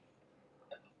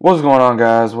What's going on,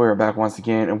 guys? We're back once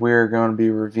again, and we're going to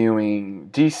be reviewing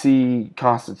DC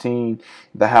Constantine,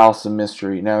 The House of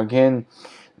Mystery. Now, again,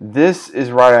 this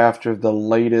is right after the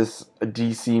latest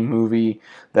DC movie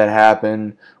that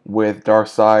happened with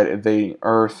Darkseid invading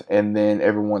Earth, and then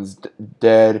everyone's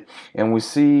dead. And we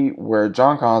see where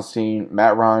John Constantine,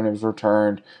 Matt Ryan, has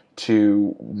returned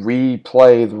to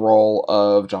replay the role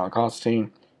of John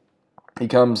Constantine. He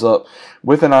comes up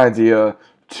with an idea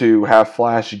to have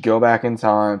Flash go back in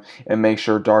time and make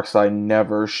sure Darkseid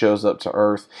never shows up to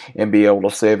Earth and be able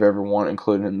to save everyone,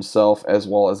 including himself, as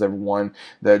well as everyone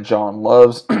that John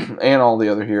loves and all the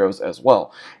other heroes as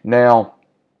well. Now,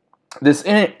 this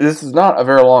is not a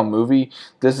very long movie.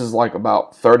 This is like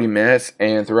about 30 minutes,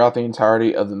 and throughout the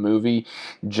entirety of the movie,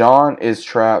 John is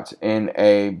trapped in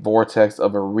a vortex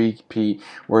of a repeat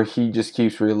where he just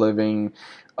keeps reliving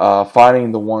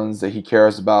fighting the ones that he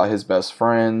cares about, his best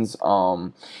friends,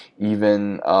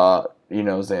 even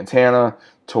Zatanna,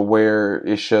 to where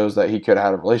it shows that he could have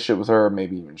had a relationship with her,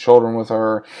 maybe even children with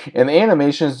her. And the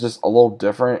animation is just a little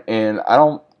different, and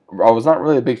I was not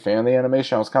really a big fan of the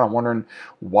animation. I was kind of wondering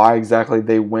why exactly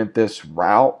they went this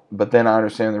route, but then I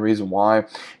understand the reason why.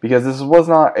 Because this was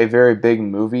not a very big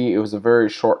movie. It was a very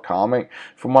short comic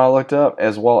from what I looked up,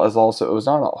 as well as also it was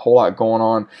not a whole lot going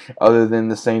on other than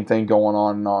the same thing going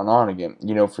on and on and on again.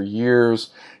 You know, for years,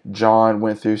 John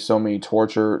went through so many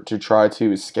torture to try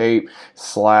to escape /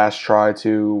 try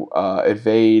to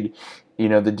evade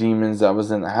the demons that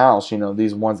was in the house,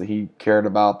 these ones that he cared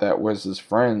about that was his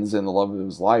friends and the love of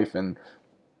his life, and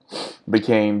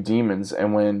became demons.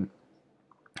 And when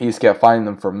he just kept fighting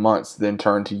them for months, then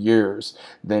turned to years,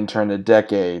 then turned to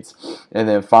decades, and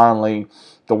then finally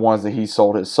the ones that he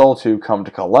sold his soul to come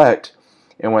to collect.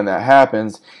 And when that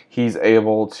happens, he's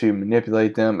able to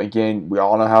manipulate them. Again, we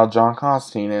all know how John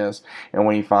Constantine is. And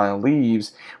when he finally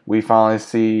leaves, we finally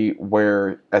see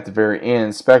where, at the very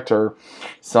end, Spectre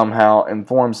somehow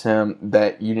informs him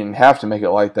that you didn't have to make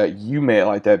it like that. You made it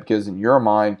like that because in your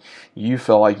mind, you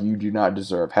feel like you do not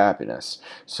deserve happiness.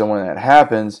 So when that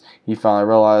happens, he finally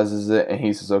realizes it, and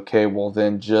he says, okay, well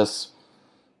then just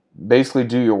basically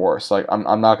do your worst. Like,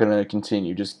 I'm not going to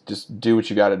continue. Just do what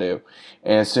you got to do.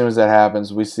 And as soon as that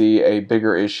happens, we see a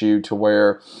bigger issue to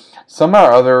where somehow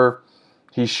or other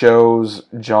he shows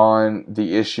John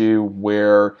the issue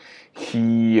where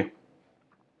he,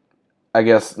 I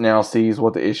guess, now sees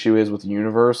what the issue is with the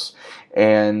universe.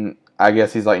 And I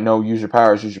guess he's like, no, use your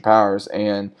powers.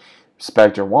 And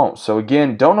Spectre won't. So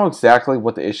again, don't know exactly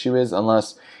what the issue is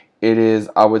unless it is,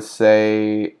 I would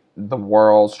say, the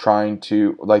world's trying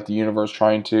to, like the universe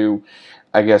trying to,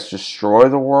 I guess, destroy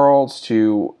the worlds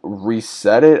to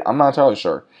reset it. I'm not entirely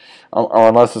sure. Or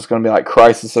unless it's going to be like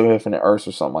Crisis of Infinite Earths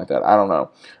or something like that. I don't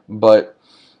know. But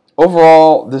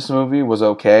overall, this movie was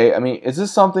okay. I mean, is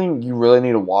this something you really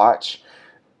need to watch?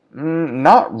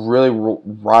 Not really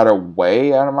right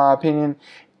away, out of my opinion.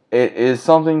 It is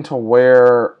something to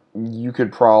where you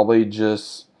could probably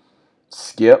just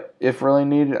skip if really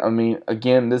needed. I mean,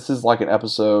 again, this is like an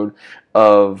episode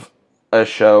of a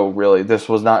show, really. This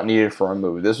was not needed for a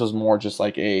movie. This was more just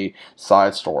like a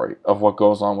side story of what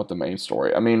goes on with the main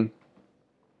story. I mean,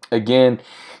 again,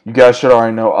 you guys should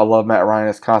already know I love Matt Ryan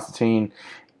as Constantine.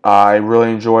 I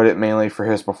really enjoyed it mainly for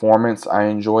his performance. I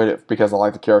enjoyed it because I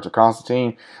like the character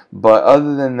Constantine. But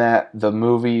other than that, the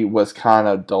movie was kind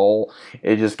of dull.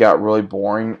 It just got really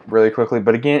boring really quickly.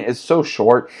 But again, it's so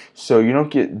short, so you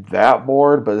don't get that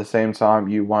bored. But at the same time,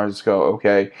 you want to just go,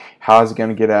 okay, how is it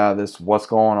going to get out of this? What's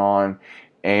going on?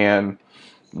 And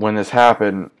when this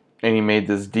happened, and he made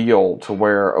this deal to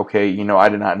where, okay, I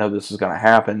did not know this was going to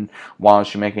happen. Why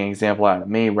don't you make an example out of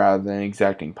me rather than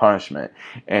exacting punishment?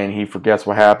 And he forgets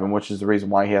what happened, which is the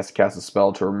reason why he has to cast a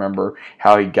spell to remember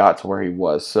how he got to where he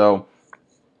was. So,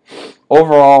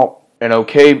 overall, an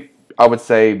okay, I would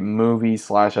say, movie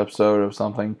 / episode of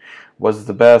something. Was it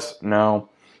the best? No.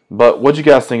 But what do you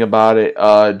guys think about it?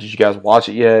 Did you guys watch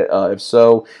it yet? If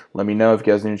so, let me know. If you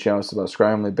guys are new to the channel,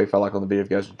 subscribe, leave a big fat like on the video if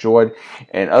you guys enjoyed.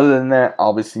 And other than that,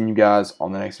 I'll be seeing you guys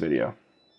on the next video.